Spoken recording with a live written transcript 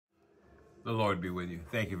The Lord be with you.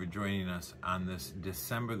 Thank you for joining us on this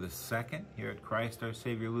December the 2nd here at Christ Our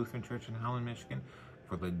Savior Lutheran Church in Holland, Michigan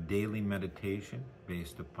for the daily meditation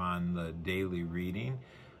based upon the daily reading.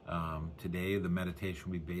 Today the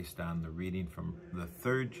meditation will be based on the reading from the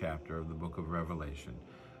 3rd chapter of the book of Revelation.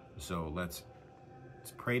 So let's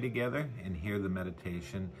pray together and hear the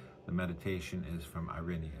meditation. The meditation is from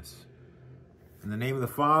Irenaeus. In the name of the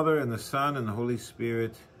Father, and the Son, and the Holy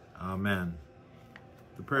Spirit, Amen.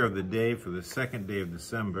 The prayer of the day for the 2nd day of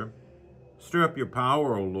December. Stir up your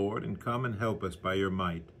power, O Lord, and come and help us by your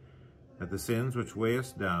might, that the sins which weigh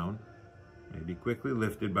us down may be quickly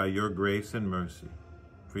lifted by your grace and mercy.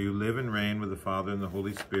 For you live and reign with the Father and the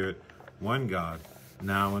Holy Spirit, one God,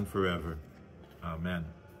 now and forever. Amen.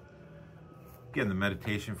 Again, the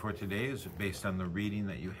meditation for today is based on the reading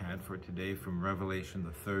that you had for today from Revelation,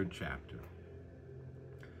 the 3rd chapter.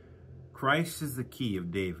 Christ is the key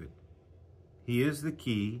of David. He is the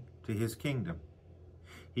key to his kingdom.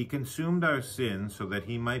 He consumed our sins so that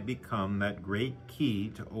he might become that great key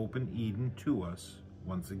to open Eden to us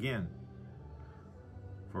once again.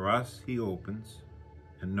 For us, he opens,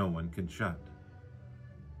 and no one can shut.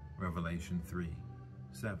 Revelation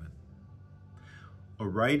 3:7. A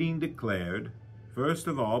writing declared, first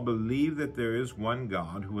of all, believe that there is one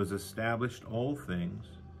God who has established all things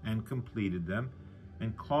and completed them,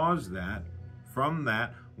 and caused that from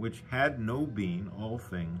that which had no being, all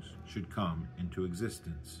things should come into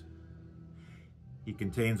existence. He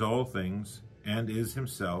contains all things and is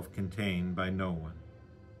himself contained by no one.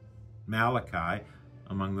 Malachi,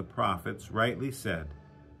 among the prophets, rightly said,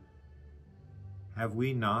 have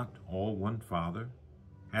we not all one Father?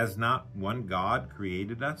 Has not one God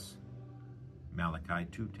created us? Malachi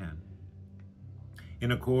 2:10.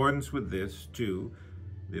 In accordance with this, too,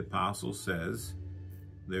 the apostle says,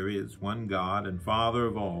 there is one God and Father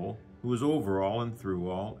of all, who is over all and through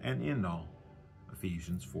all and in all.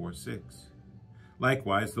 Ephesians 4:6.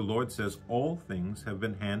 Likewise, the Lord says, all things have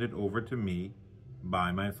been handed over to me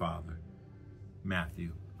by my Father.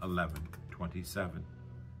 Matthew 11:27.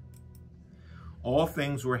 All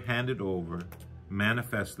things were handed over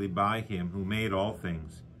manifestly by him who made all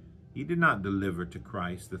things. He did not deliver to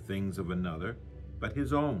Christ the things of another, but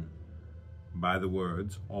his own. By the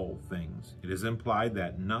words, all things, it is implied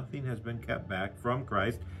that nothing has been kept back from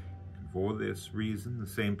Christ, and for this reason the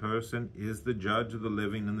same person is the judge of the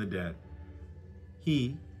living and the dead.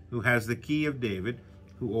 He who has the key of David,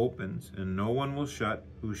 who opens and no one will shut,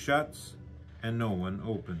 who shuts and no one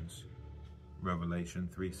opens. Revelation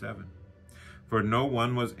 3:7. For no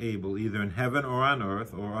one was able, either in heaven or on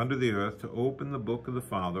earth or under the earth, to open the book of the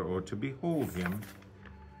Father or to behold him,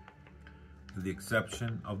 with the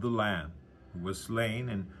exception of the Lamb, who was slain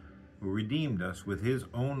and who redeemed us with his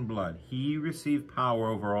own blood. He received power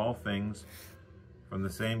over all things from the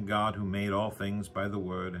same God who made all things by the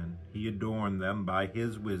word, and he adorned them by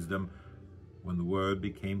his wisdom when the word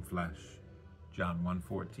became flesh. John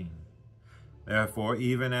 1:14. Therefore,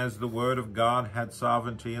 even as the word of God had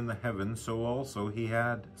sovereignty in the heavens, so also he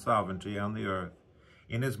had sovereignty on the earth.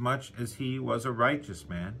 Inasmuch as he was a righteous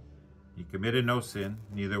man, he committed no sin,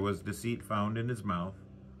 neither was deceit found in his mouth.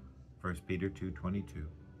 1 Peter 2:22.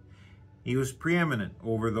 He was preeminent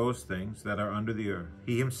over those things that are under the earth.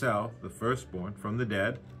 He himself, the firstborn from the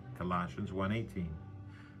dead, Colossians 1:18.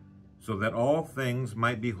 So that all things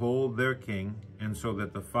might behold their King, and so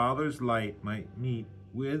that the Father's light might meet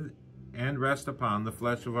with and rest upon the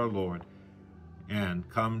flesh of our Lord, and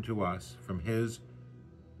come to us from his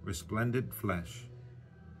resplendent flesh,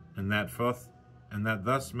 and that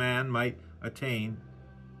thus man might attain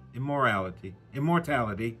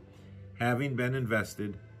immortality, having been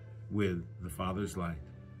invested with the Father's light.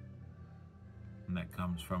 And that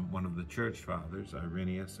comes from one of the church fathers,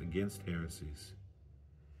 Irenaeus, Against Heresies.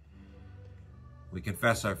 We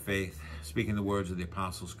confess our faith, speaking the words of the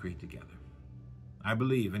Apostles' Creed together. I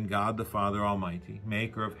believe in God the Father Almighty,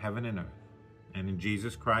 maker of heaven and earth, and in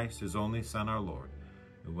Jesus Christ, his only Son, our Lord,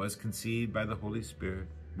 who was conceived by the Holy Spirit,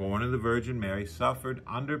 born of the Virgin Mary, suffered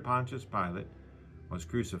under Pontius Pilate, was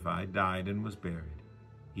crucified, died, and was buried.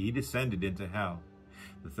 He descended into hell.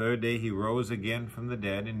 The 3rd day he rose again from the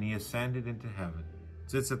dead, and he ascended into heaven,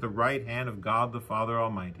 sits at the right hand of God the Father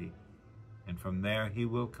Almighty, and from there he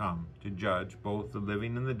will come to judge both the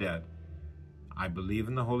living and the dead. I believe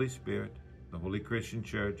in the Holy Spirit, the Holy Christian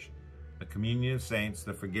Church, the communion of saints,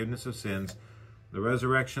 the forgiveness of sins, the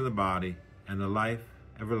resurrection of the body, and the life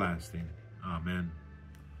everlasting. Amen.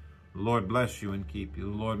 The Lord bless you and keep you.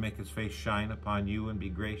 The Lord make his face shine upon you and be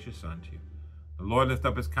gracious unto you. The Lord lift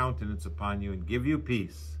up his countenance upon you and give you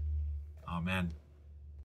peace. Amen.